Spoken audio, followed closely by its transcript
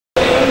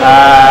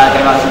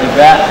Terima kasih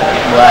juga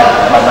buat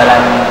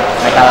Babalan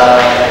Metal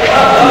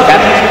Sindikat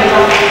yang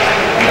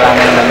telah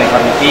mengundang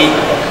Devormity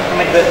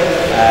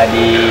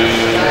di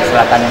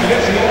Selatan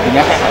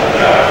Beringas,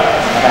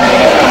 Selatan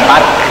Beringas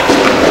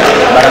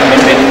 4 bareng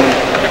band-band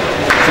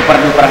super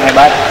duper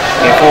hebat,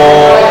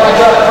 Devo,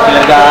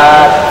 Killer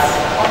God,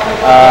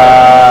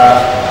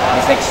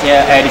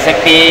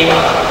 Dissecting,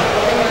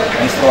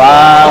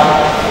 Menstrual.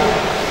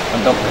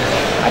 Untuk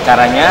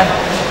acaranya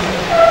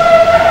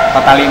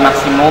totali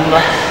maksimum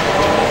lah,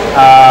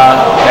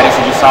 dari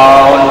segi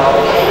sound,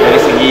 dari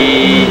segi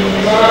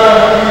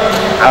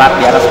alat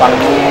di atas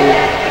panggung,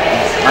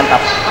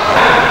 mantap.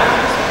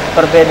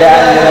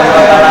 Perbedaan dengan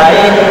kota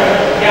lain,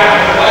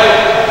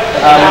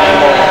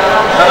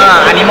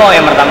 animo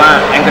yang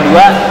pertama, yang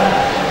kedua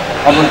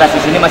komunitas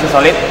di sini masih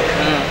solid,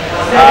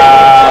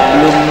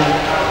 belum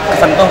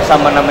kesentuh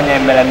sama namanya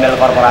embel-embel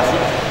korporasi,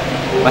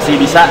 masih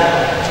bisa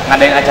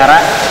ngadain acara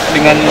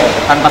dengan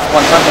tanpa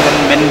sponsor, dengan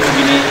band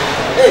segini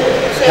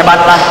hebat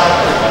lah.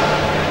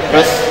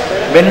 Terus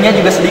bandnya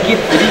juga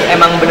sedikit, jadi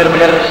emang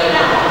bener-bener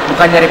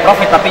bukan nyari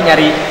profit tapi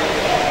nyari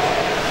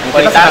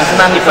kualitas,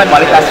 senang gitu,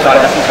 kualitas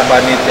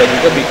panitia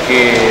juga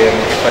bikin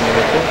event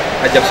ini tuh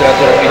ajak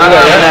silaturahmi juga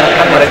ya. Bener,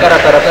 kan mereka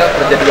rata-rata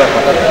kerja di luar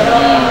kota.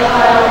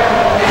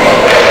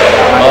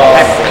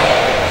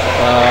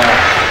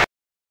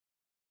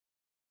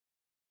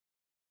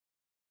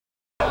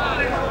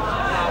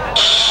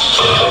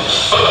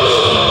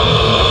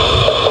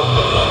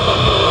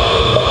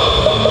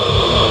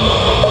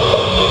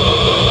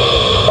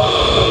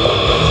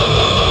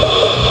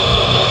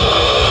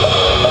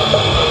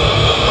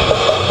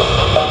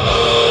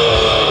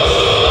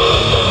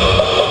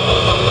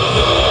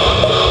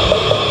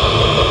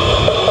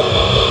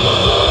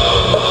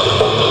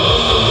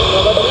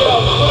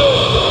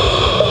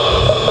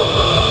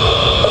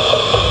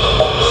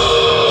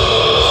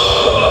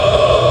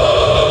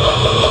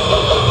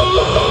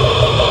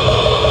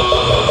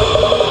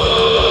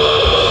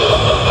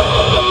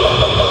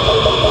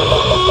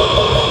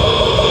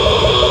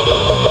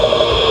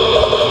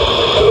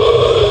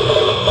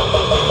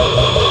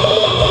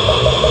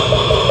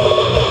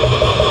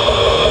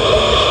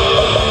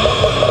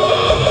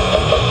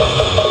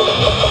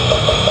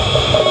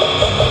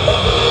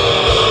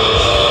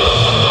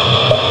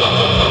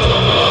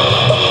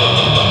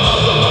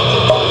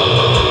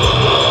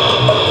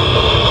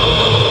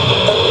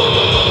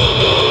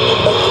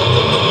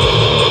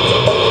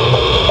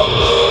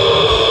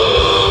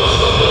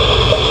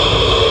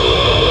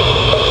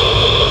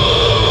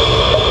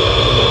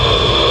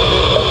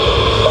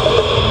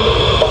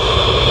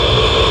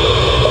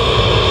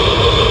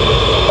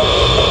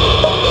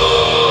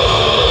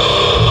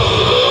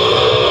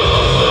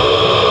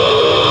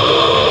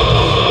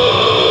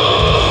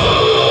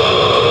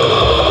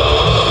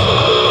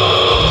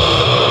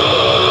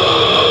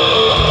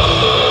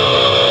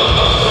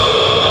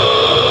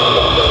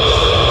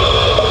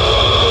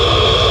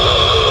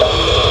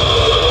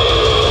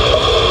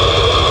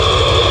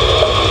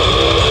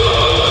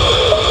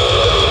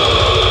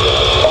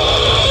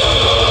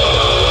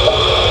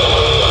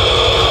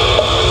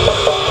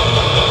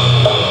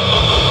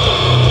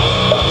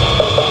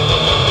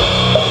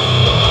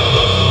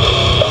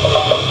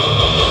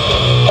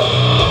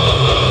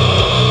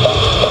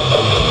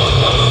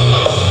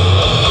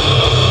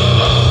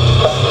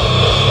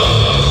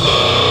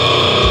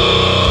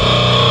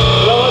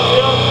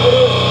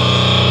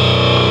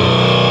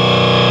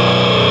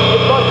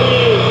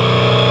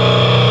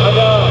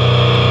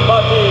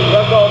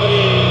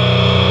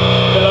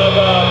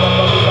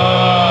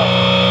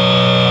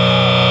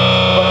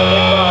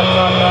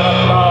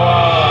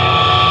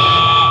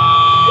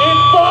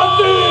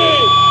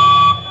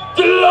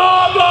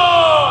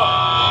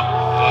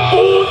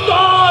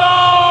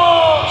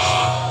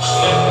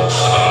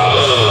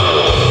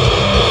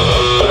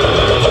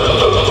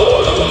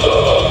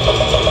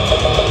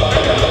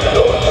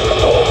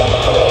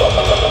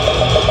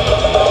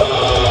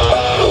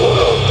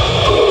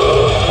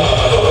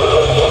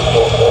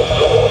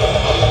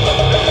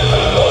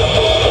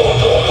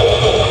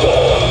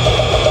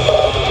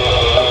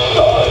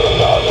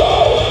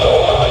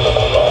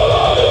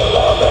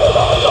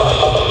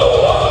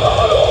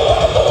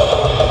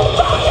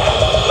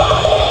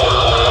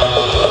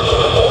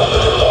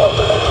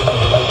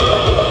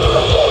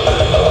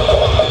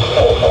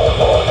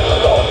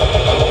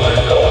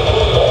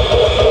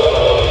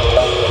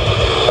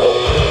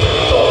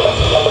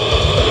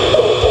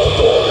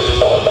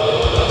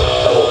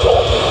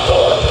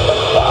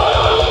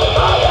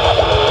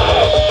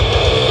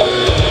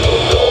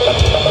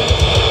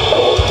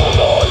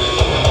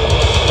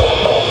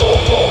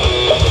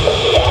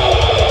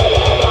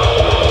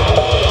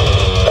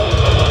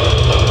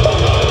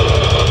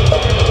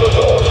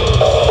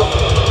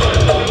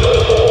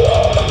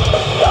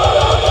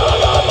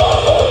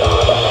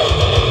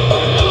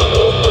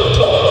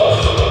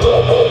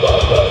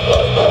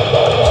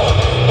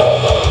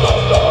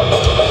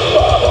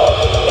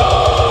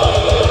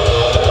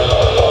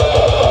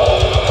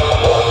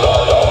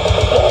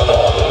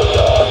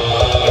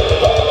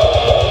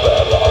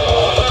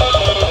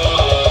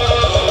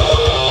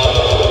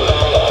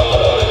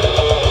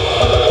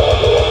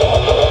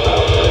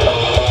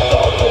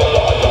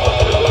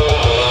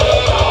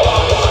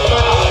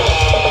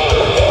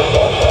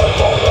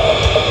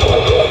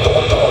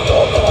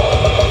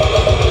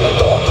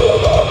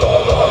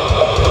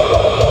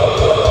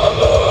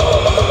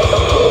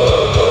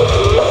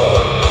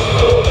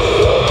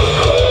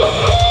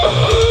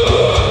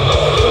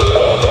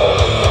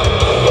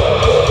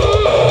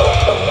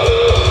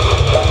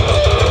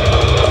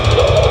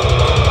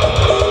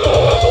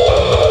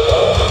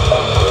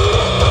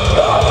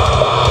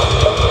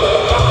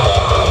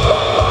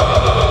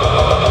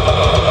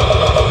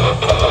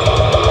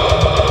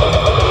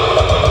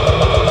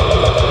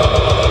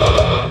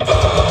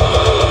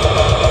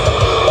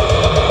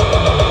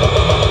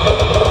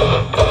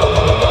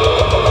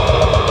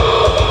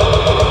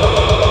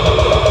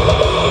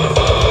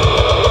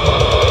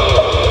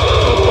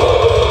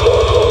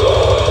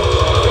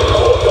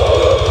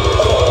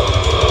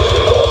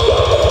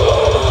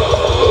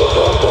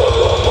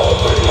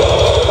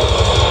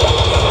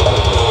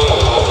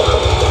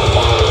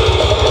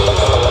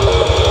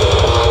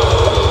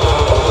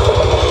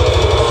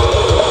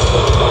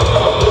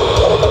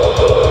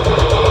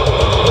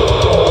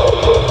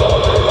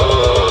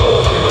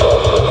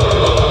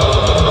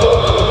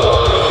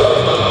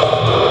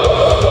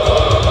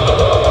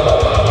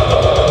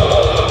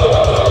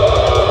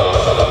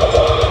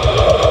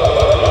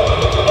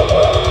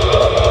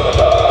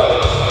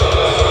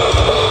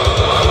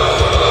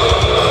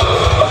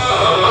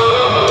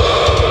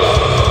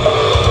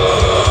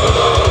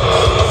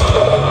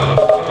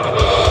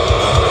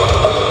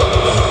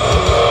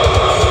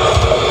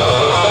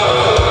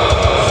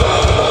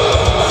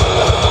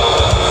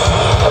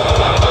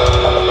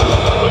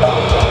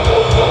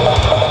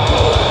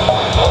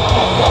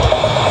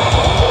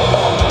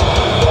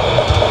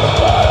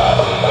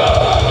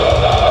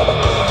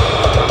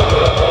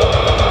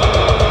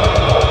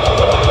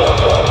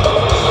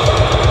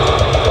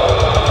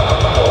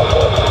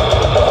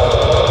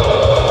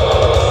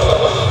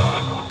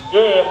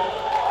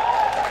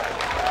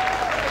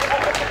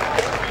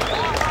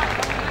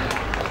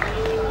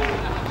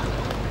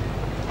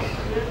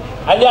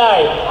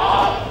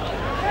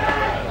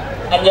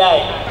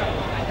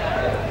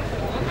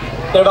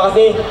 Terima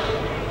kasih.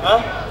 Hah?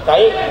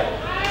 Cai?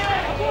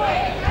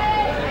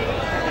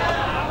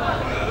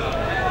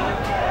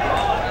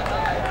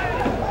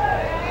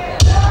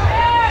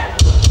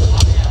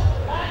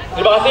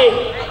 Terima kasih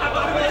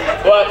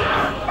buat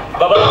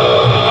Babalan.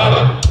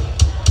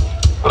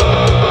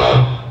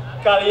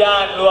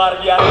 Kalian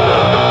luar biasa.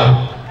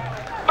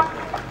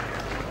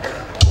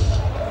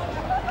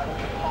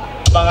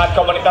 Semangat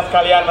komunitas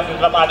kalian masih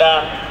tetap ada.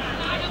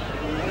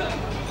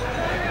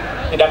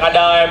 Tidak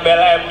ada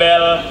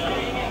embel-embel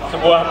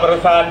sebuah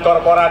perusahaan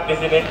korporat di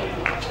sini.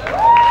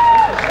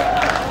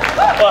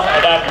 Wah,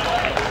 edan.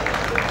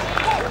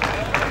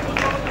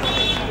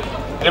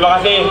 Terima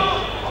kasih.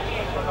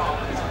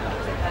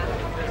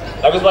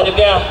 Lagu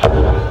selanjutnya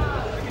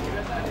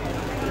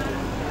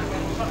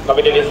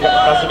kami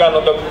dedikasikan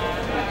untuk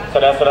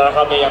saudara-saudara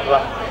kami yang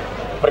telah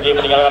pergi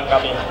meninggalkan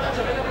kami.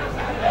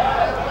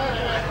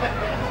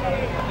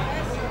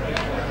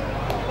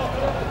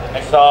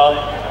 Next song.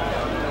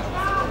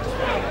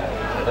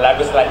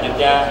 Lagu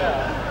selanjutnya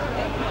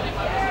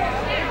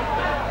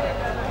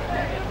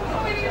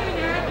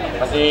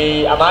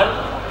masih aman?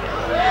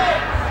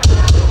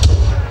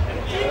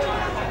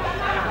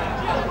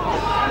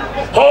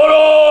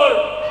 Horor!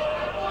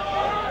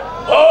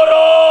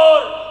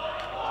 Horor!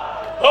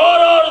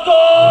 Horor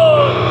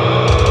zone!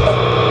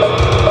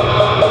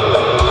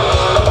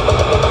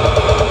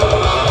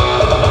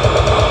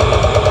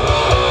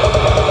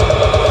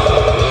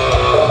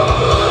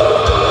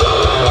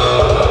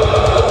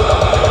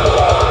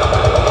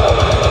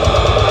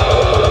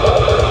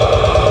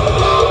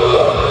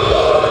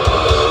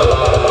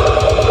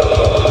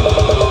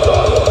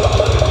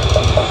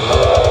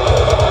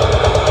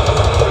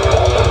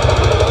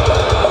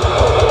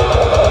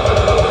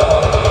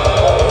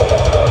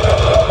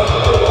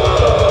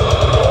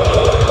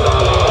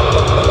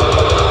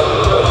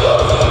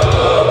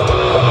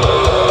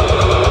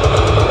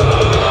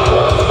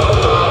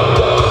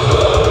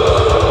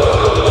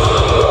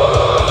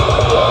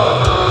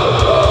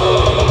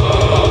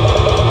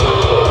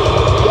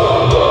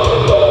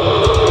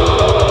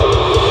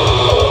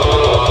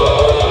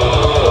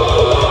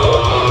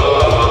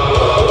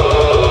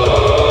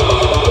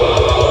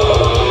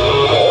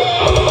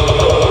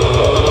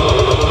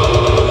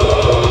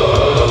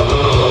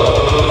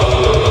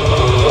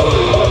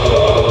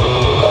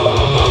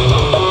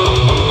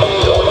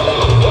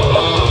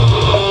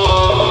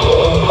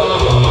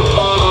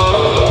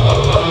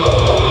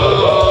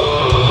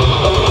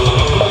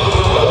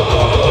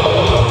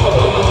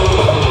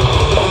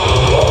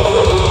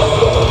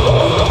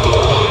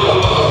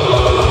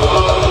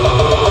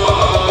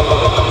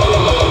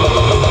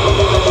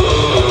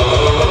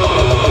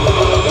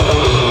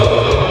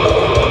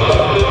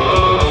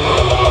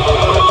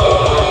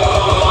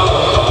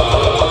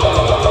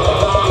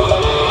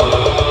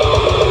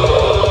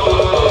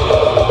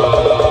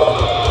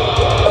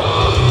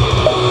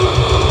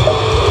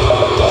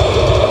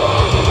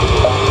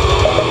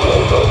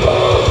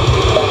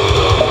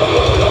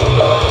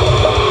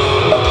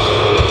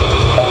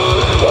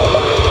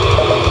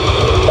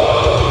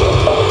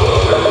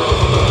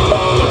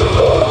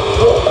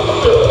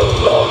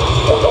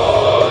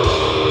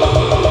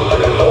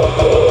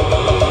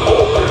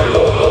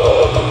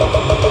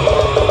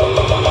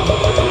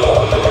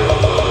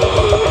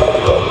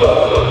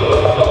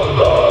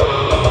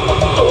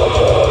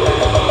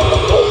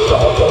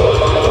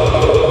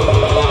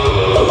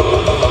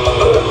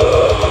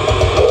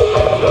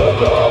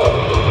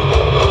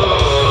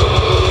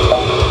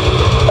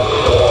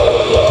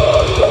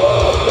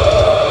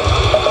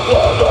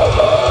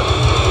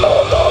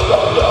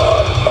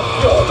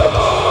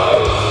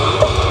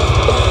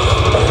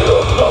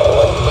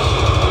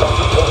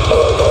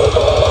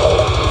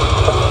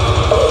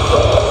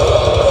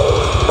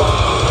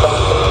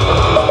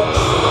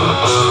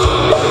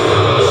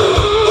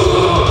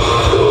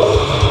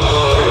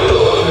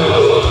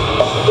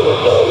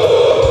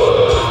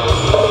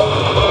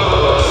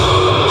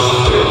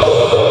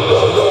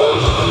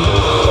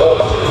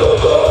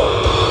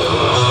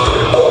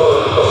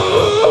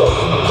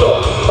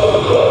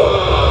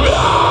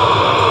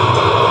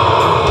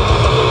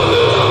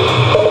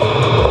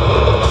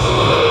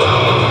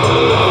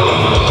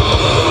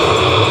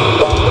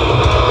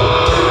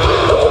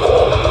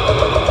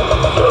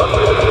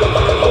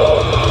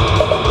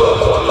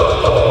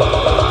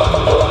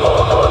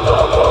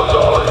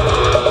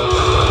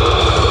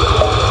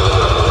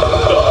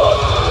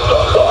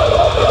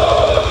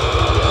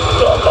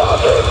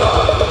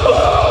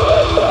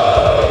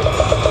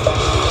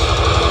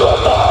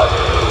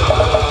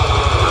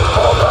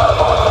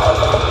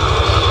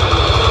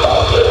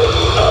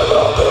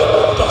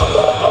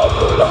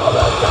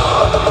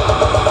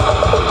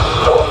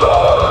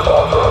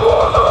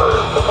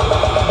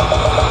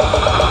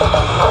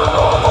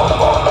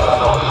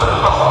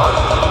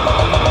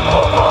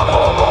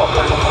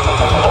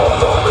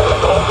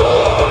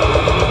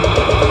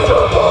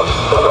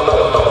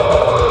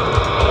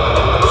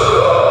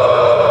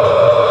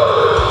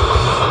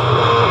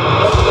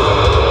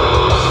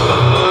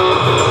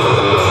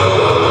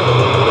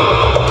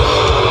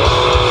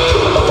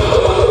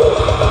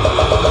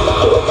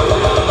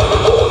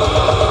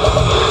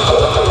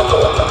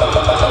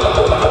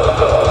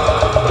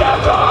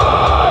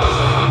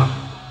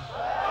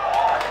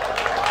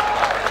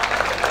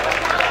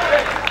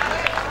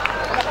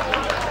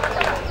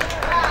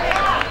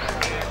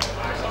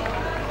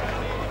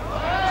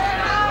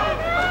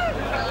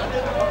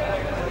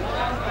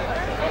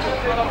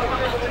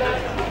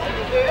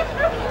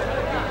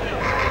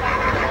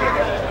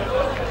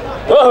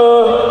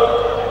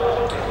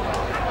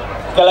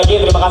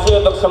 kasih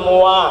untuk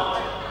semua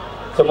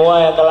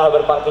yang telah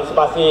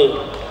berpartisipasi,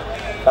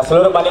 ke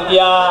seluruh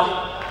panitia,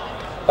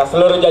 ke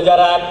seluruh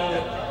jajaran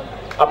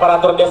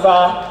aparatur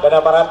desa dan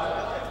aparat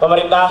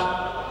pemerintah.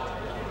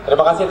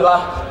 Terima kasih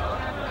telah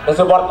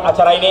mensupport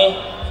acara ini.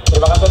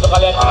 Terima kasih untuk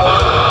kalian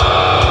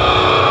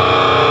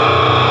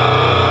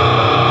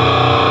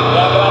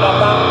yang telah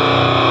datang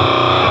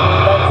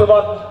dan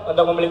support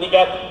untuk membeli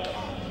tiket.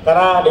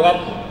 Karena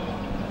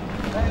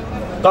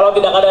kalau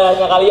tidak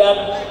adanya kalian,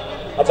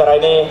 acara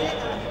ini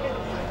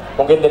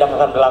mungkin tidak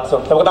akan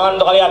berlangsung. Tepuk tangan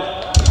untuk kalian.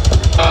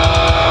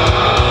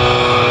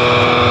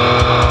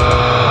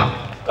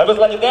 Lagu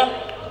selanjutnya.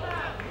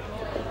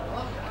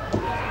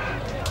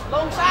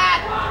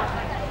 Longsat.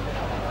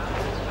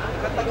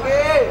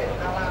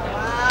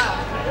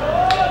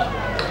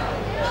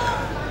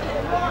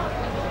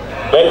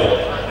 Baik,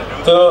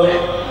 itu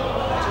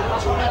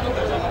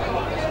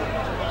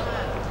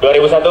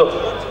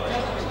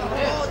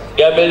 2001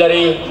 diambil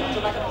dari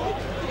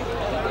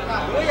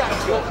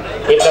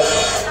Witness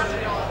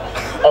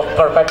of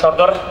Perfect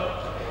Torture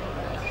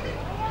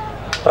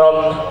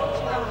from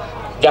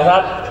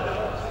Jasad.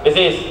 This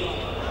is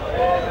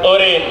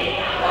urin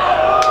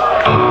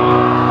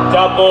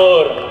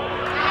campur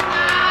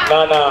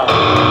nana.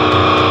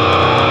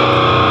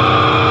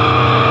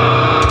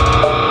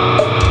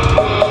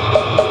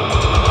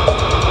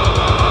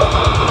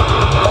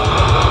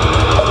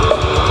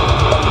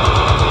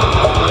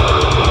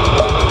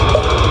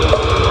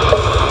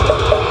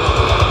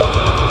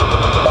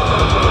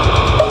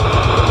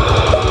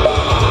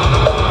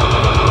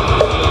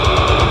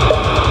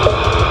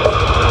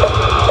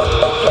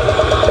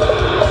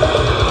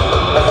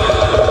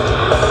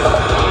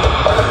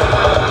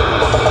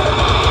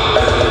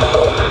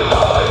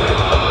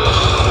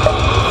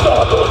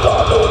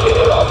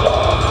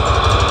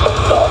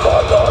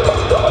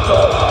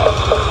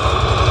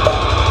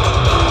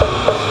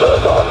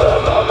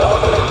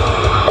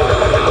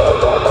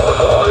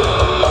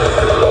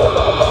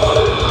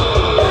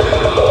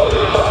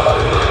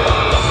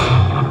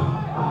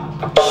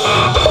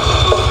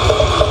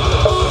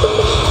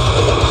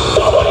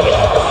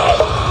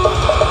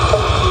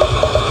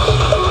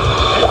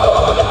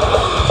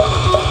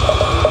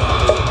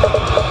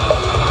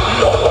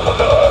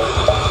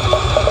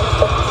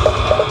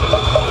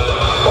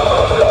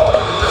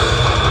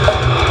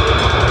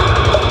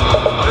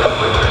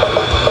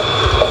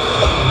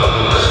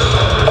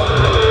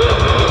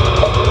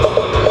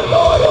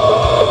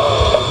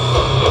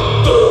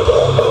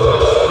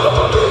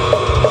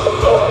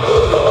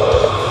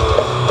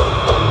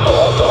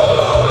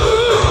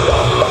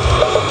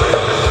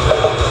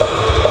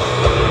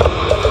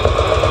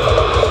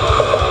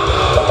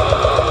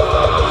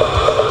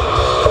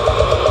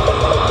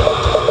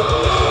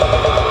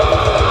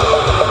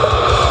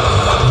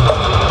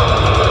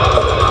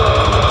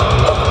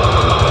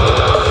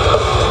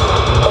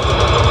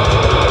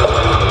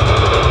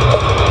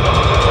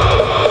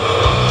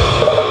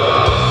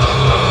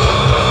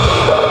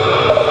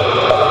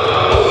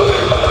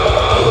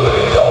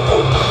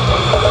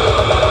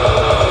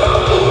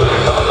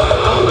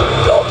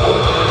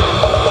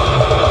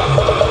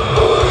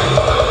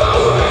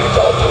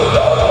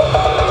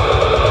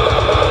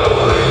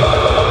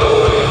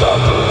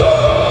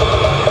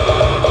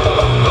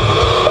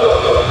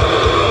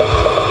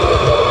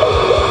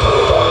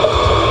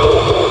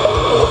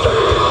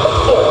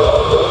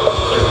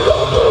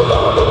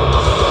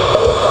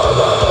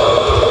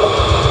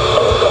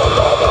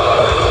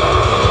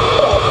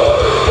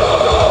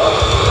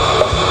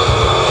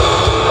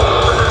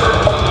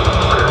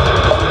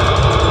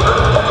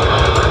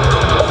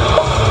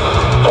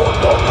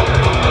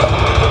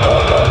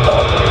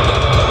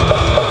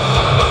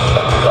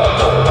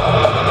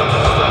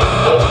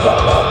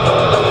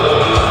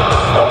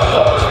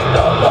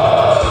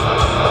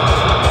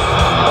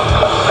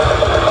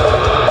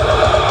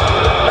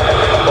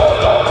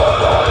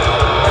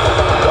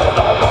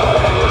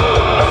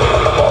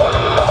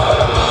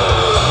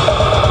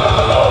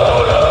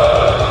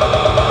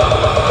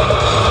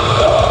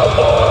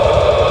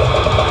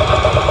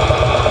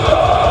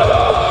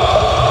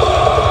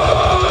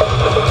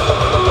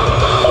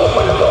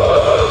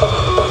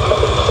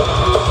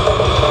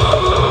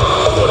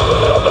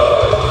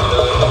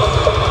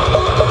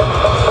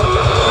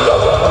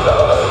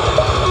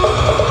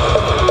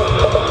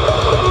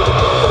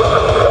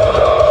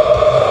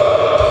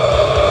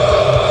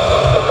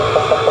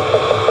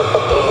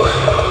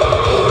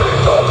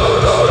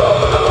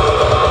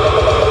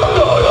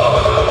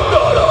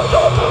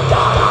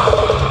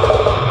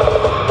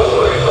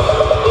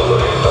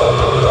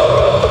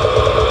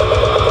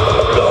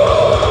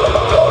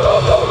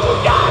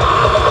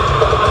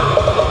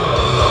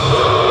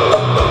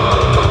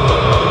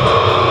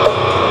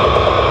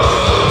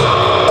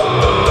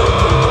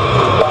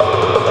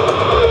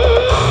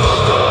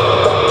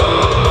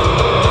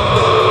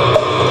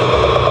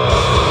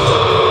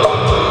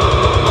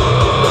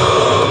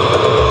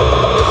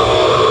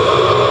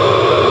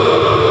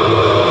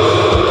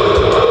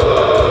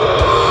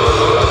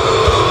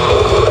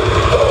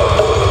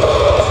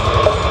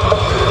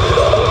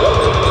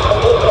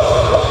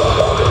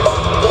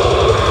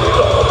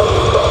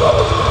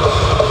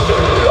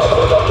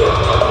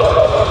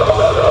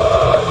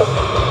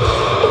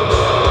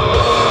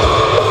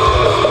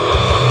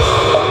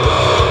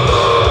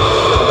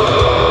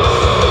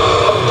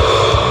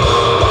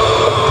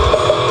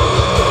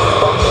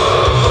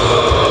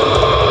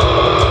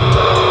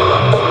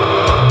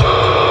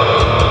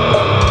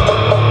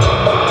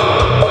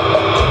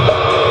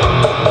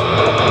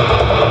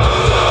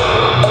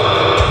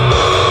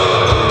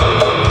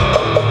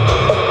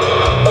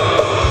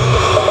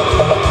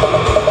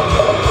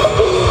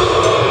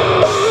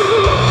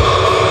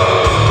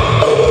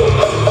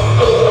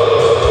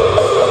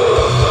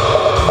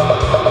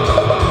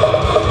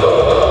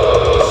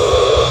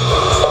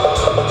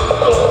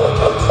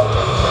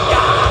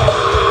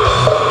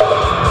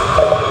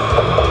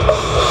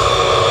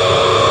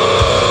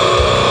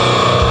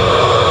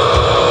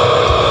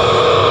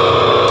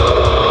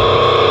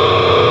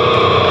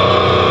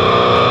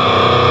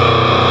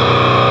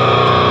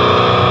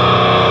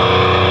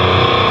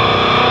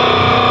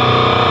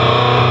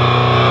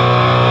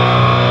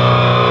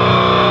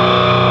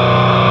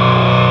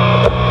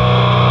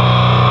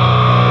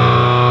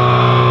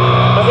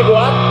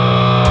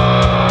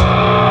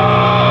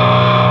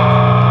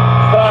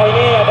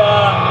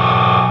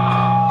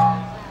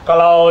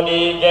 Kalau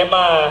di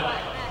Gema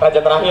Raja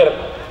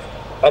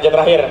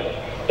Terakhir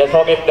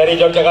Devormity dari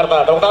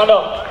Yogyakarta. Tepuk tangan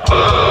dong.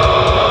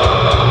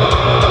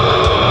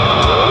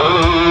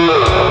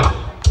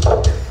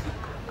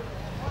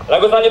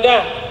 Lagu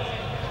selanjutnya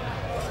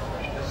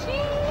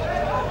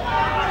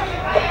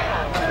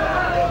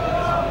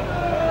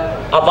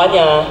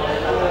apanya?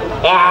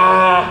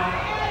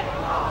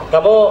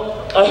 Kamu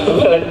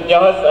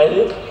nyos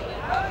aja.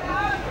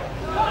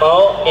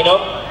 Mau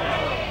minum?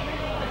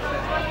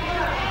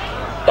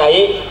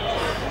 Tai?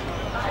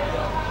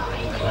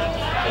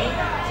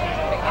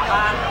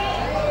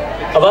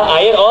 Apa?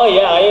 Air? Oh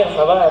iya air,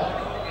 sabar.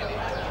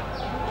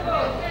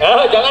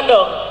 Jangan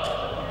dong.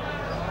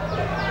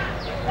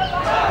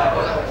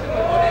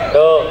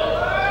 Tuh.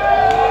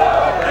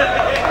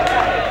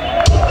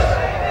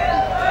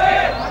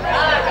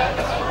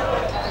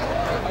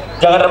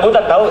 Jangan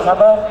rebutan tahu,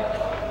 sabar.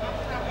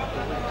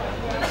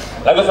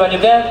 Lagu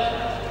selanjutnya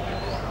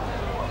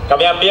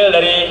kami ambil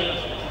dari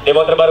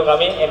demo terbaru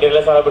kami yang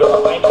dirilis oleh beberapa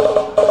pemain.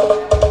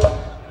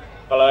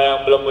 Kalau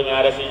yang belum punya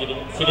ada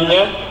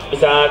CD-nya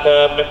bisa ke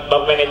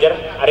Bapak Manager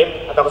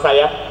Arif atau ke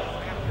saya.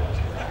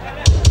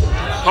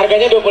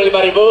 Harganya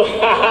 25.000.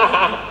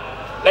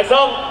 Next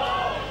song.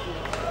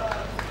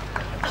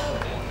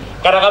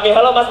 Karena kami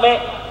halo Mas Me.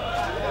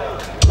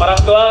 Orang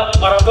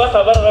tua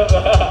sabar.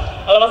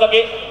 Halo Mas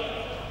Oki.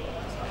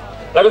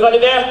 Lagu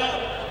selanjutnya.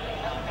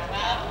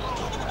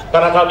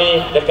 Karena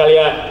kami dan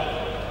kalian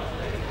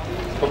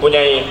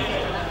mempunyai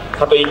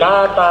satu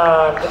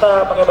ikatan,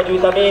 kita pakai baju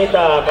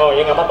hitam. Oh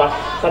ya nggak apa-apa,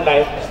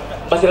 santai.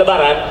 Masih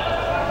lebaran.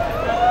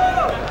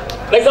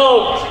 Next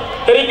song,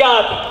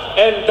 terikat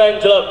and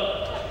tangled.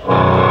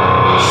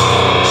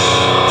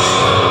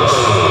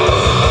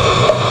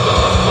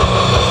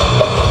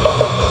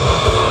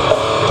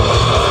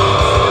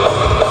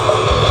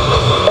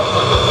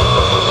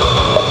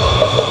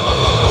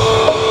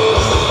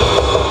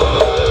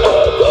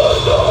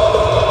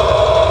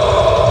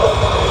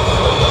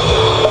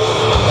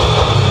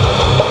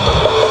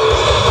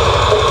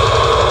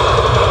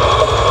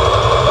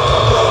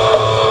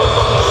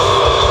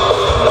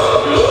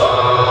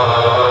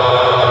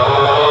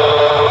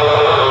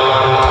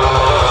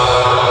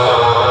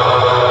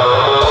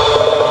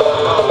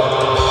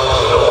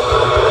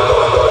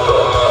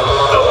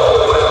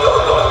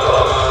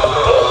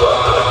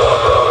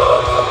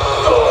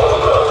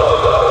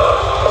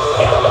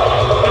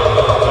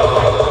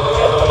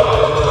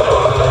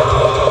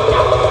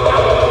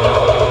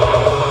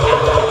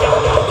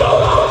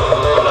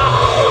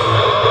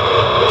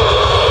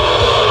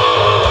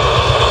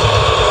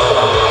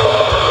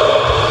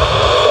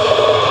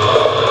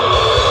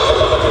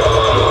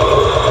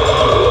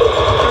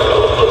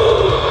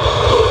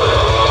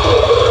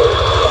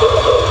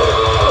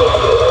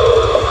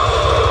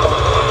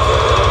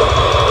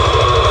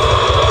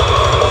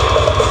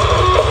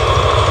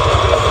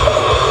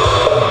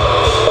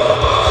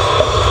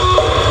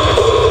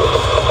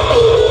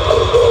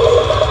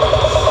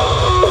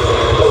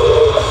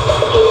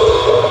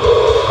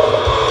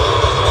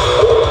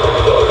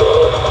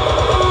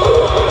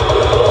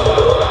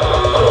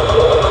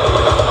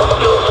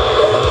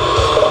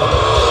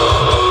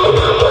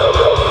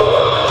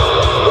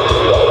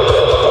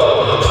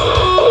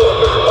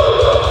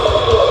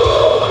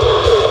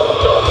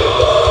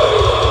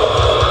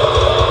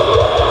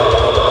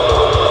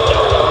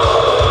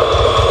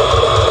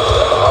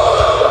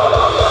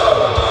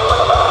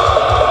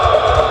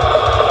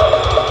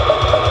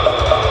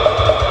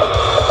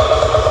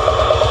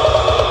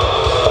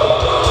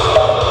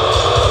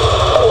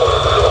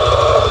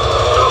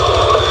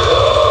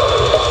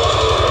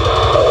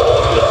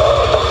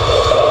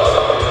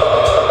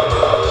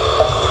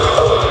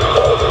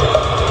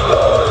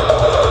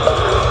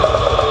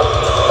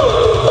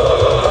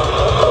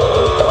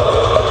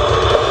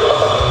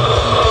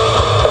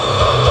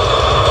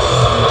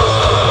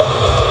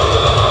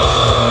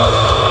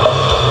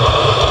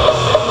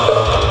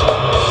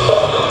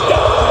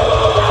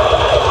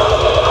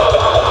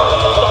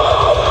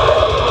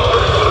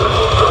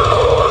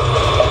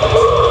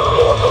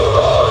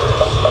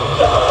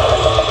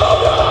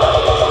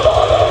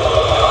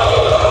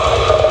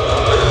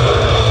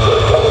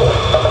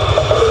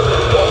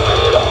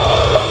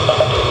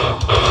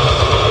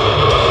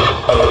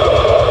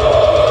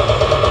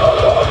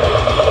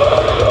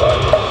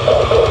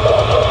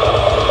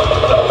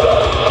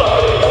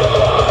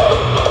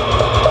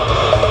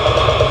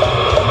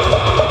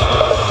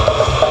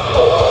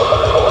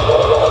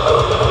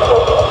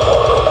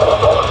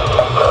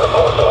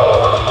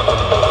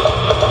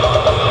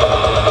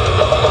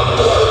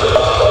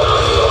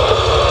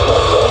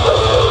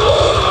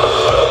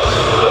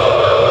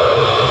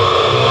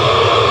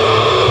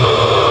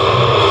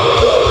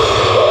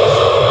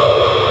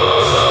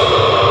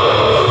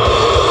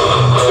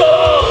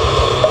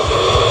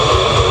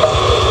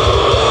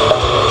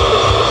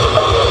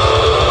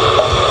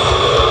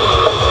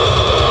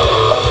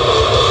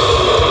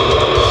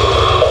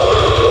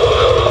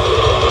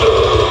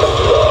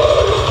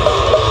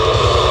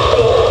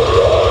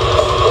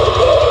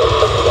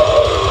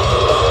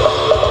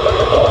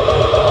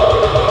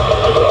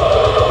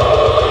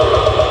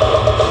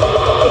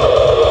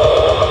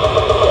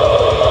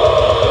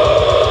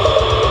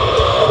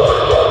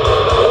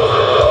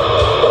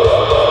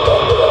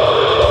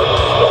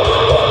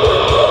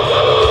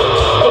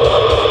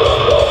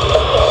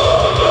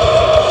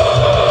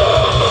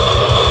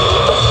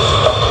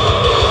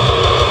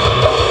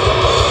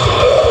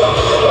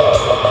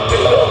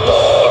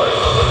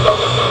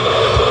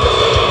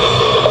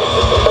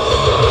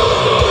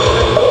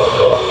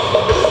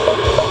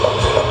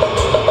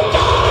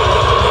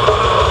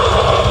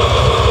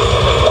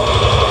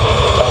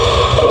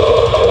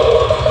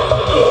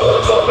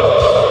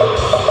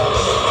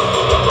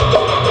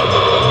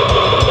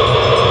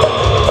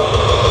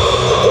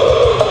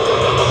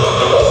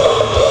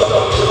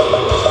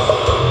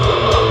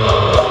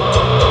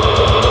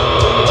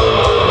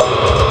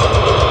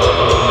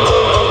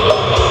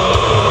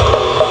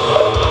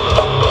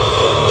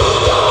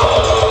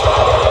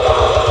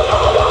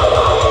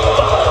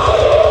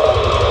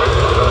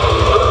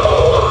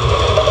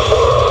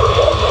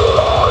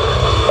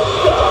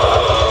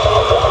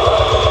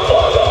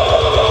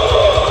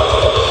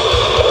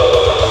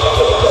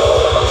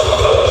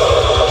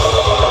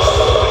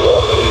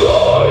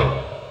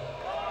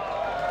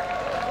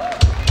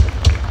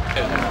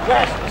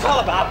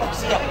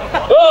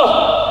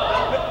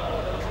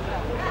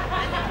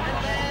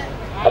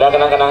 Ada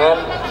kenang-kenangan.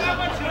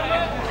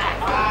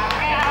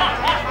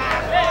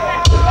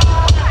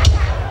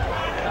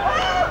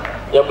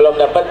 Yang belum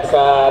dapat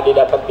bisa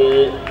didapat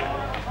di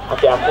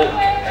aki-aki.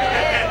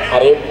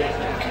 Arif.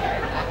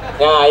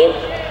 Ya, Arif.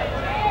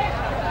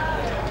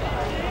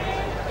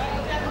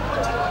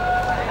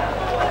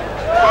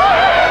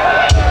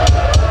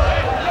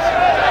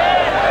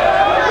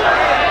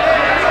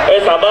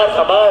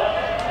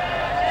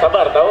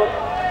 Sabar tahu.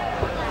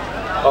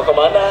 Mau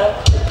kemana?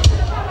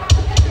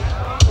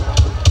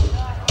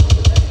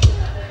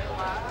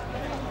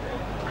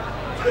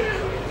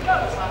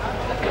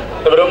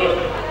 Sebelum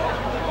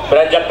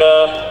beranjak ke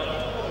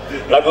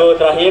lagu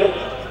terakhir,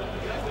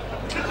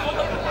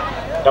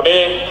 kami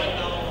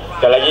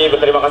sekali lagi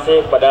berterima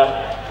kasih kepada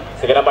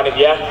segenap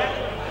panitia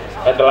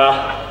yang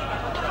telah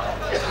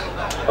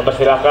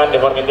mempersilahkan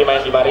Devormity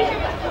main di mari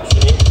di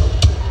sini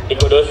di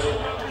Kudus.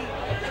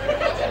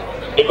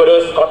 Di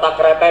Kudus, kota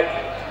kretek.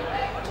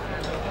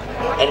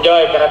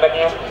 Enjoy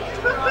kreteknya.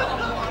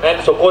 Men,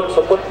 sukun.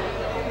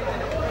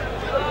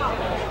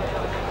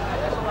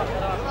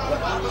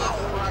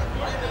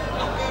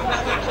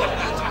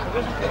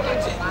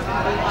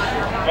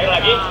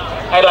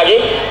 Air lagi.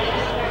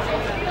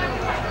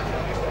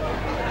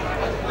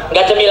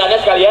 Enggak cemilannya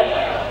sekalian?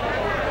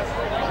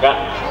 Enggak.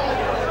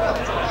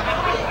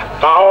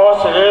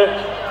 Kaos ini.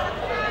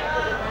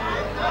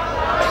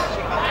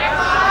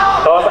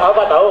 Kaos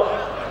apa tahu?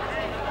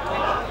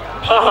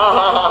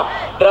 Hahaha,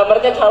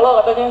 drummernya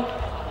calo katanya.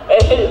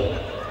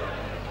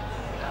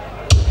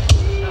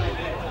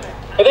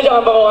 Itu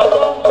jangan bengong aja.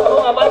 Kamu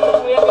ngapain?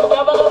 Lihat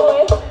siapa kamu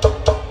ya?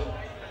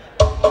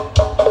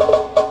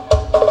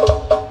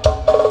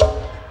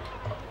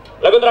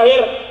 Lagu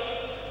terakhir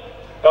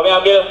kami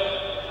ambil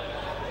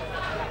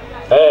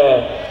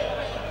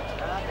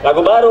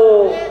lagu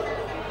baru.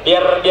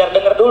 Biar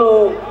denger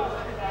dulu.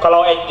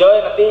 Kalau enjoy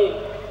nanti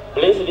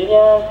beli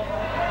CD-nya.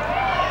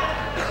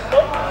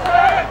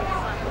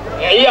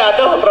 Ya, iya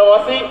tuh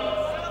promosi.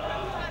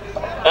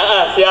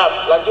 Siap.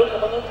 Lanjut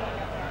katanya.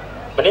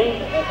 Mending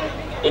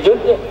ijin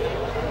ya.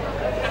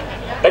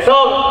 Next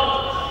song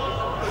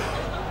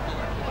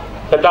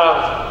tentang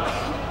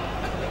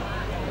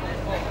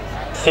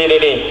scene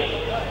ini.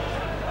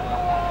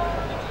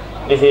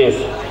 This is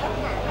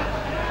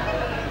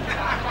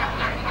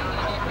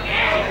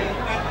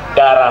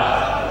darah.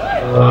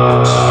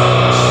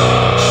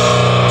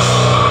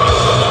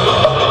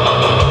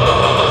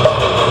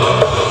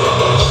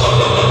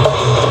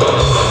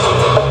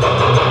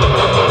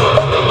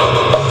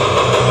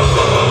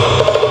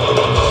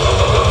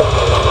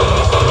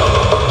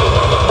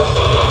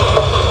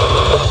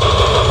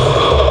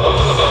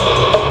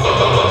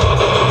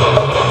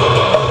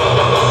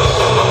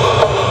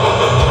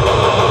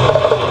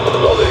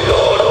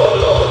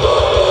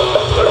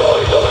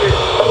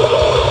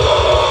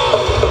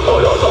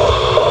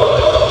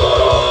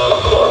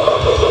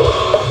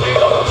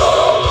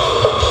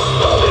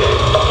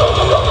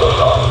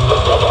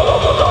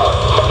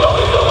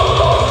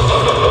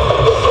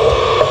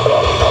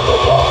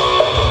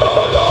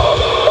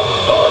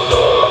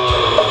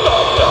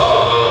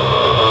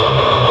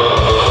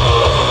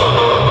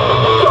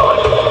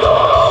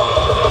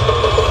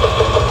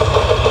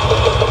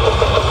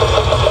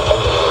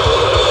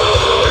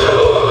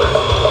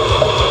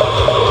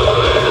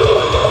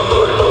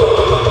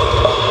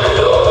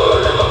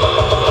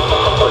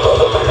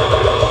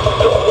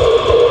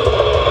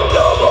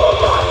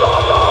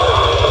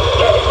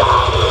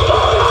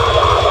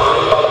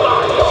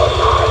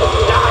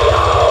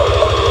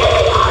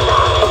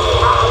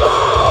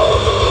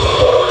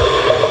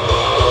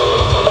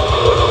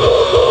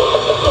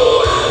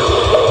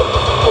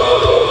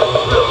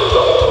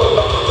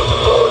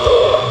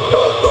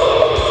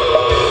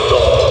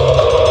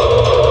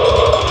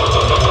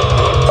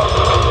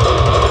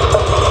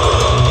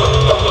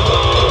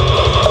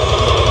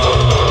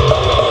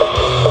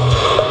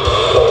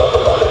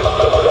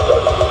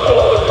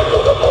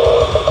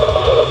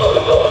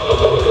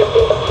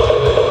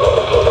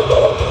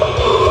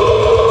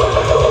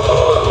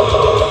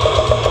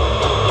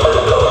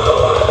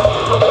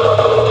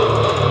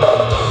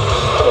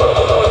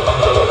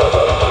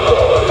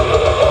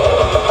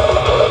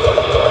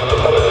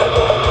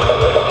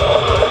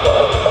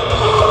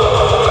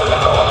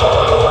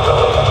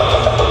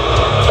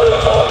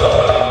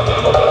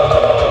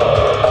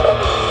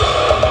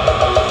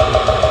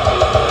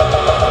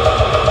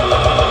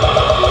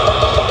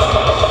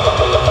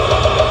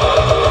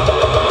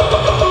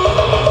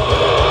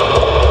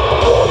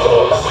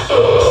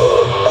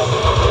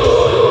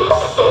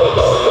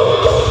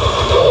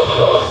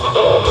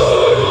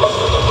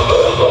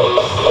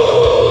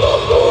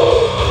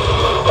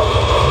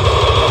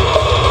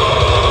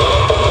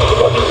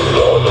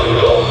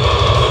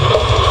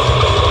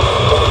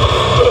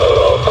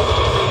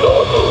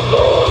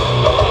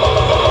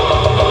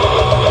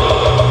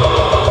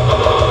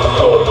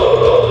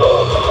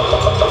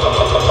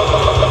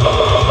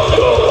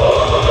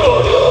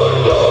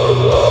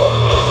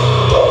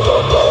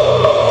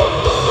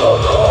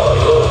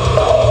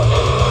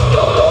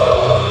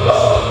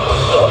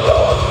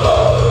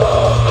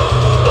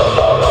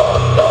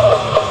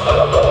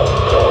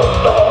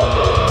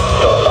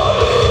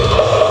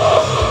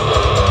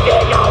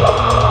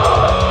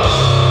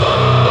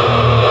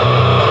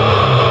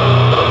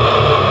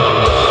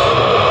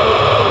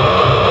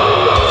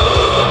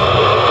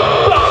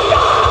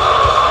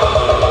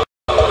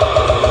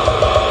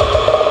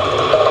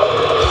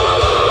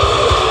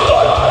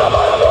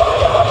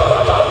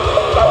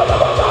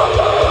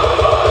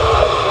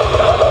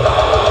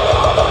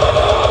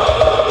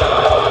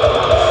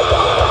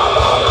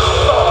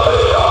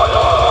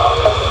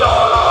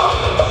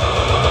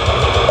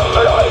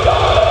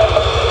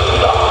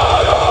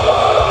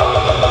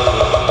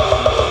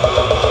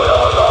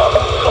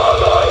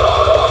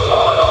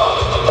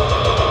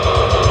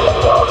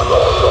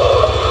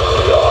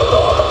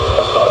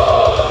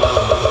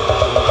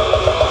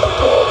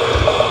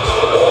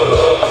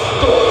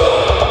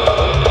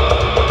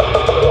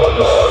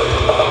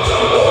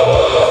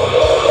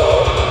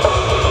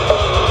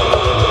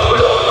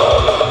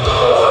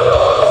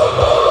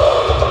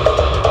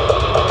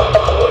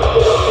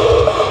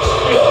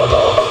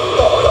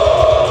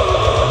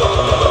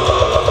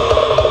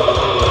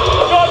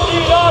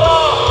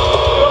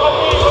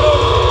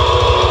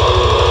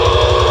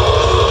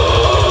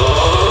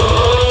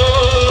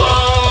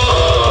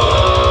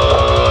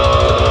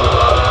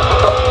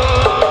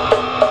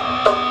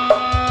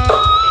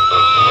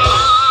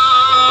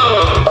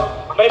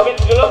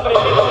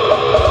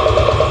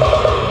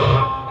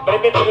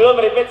 Beripit dulu,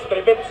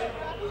 beripit.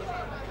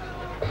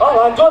 Oh,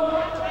 lanjut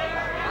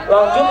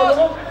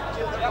katanya.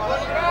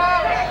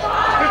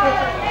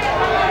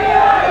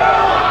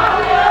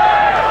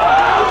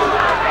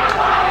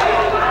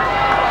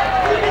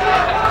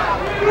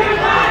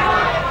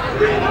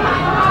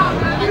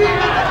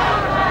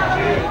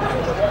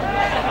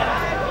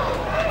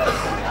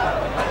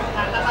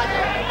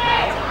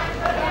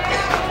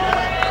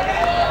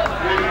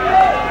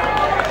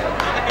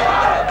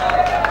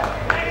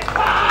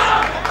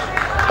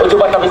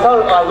 Coba tak bisa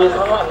lagi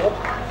sama ya.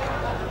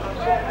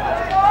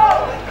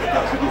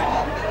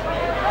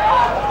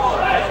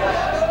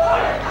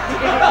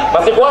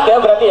 Masih kuat ya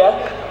berarti ya?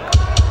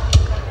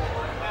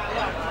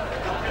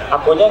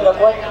 Akunya nggak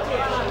kuat.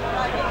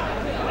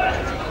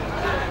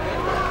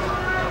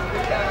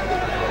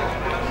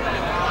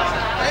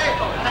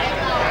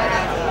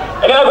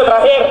 Ini lagu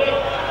terakhir,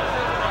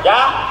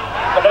 ya,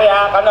 bener ya,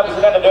 kan abis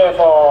ini ada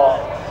Devo.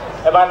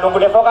 Nunggu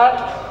Devo kan?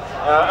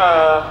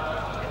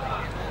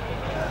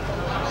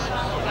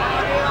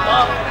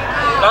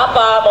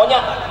 Apa?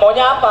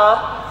 Maunya apa?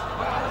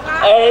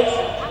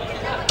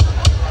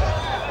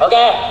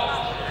 Oke,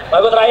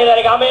 lagu terakhir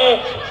dari kami,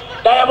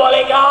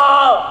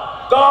 Diabolical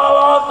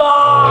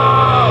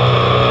Colossal.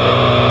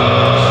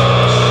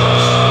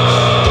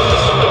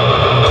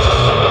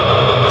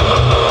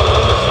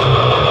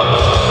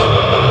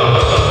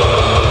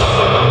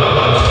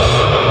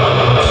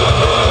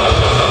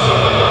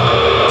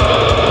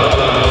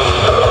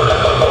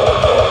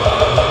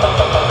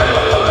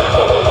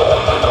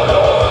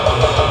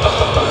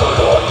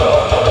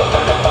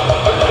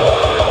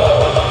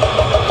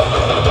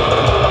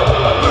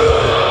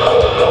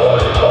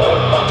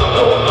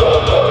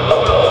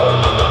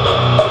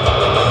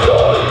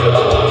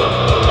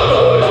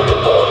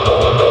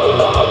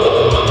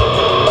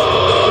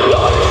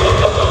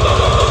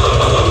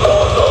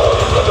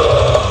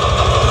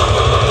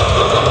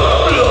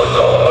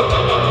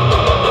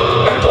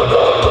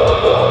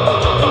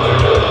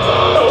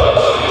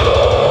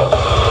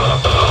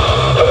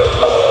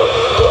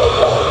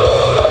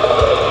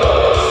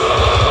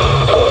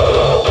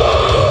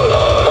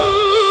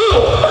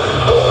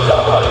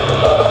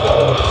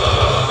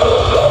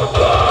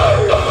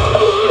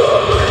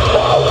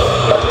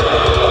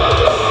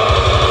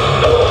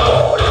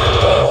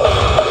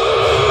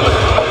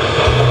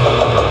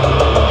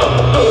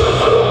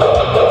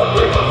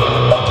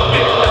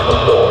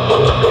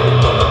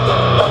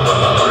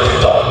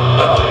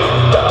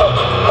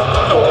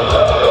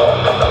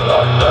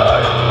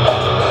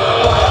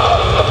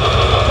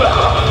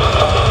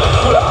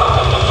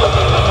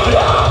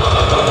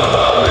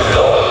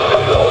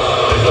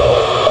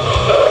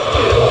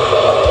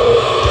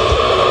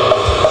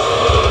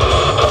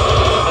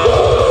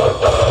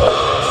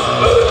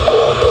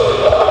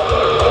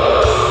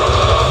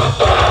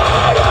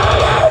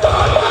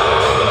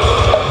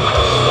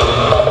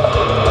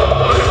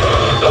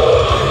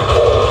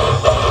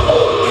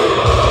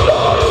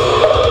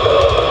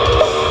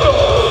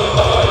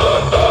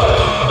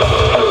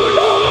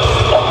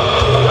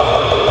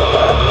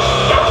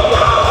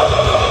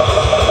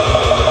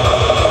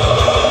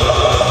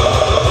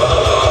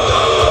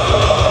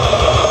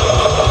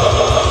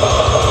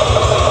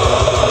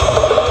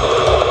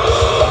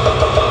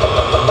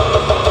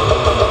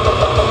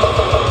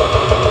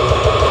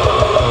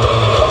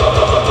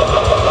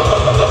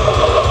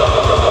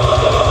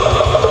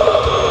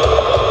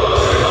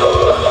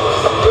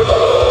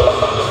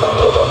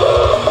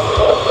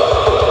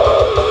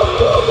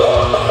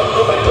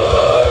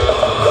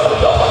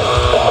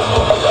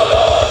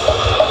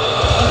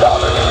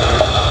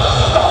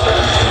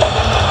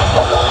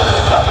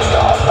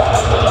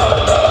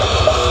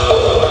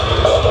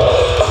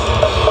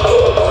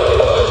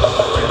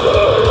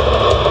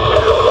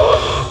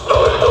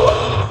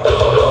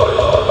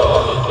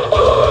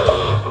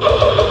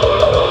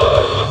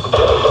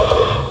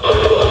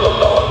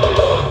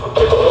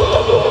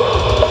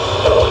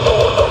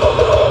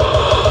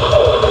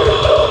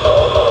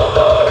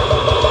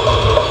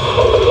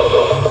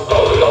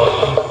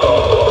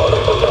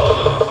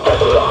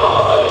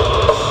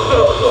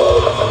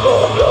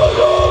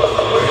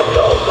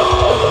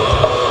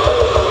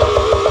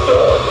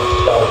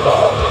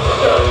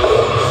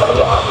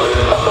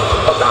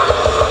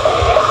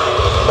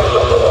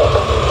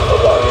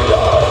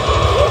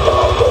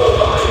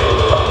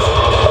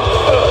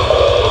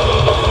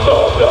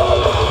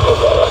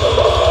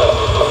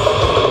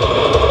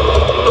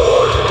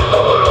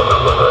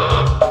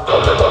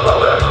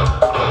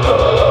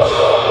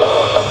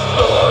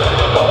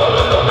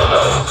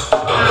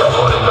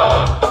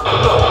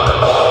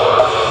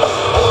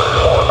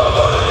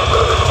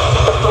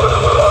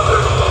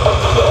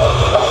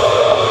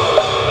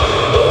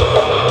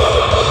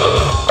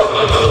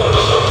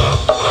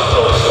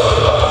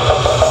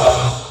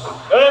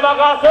 Terima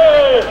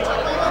kasih.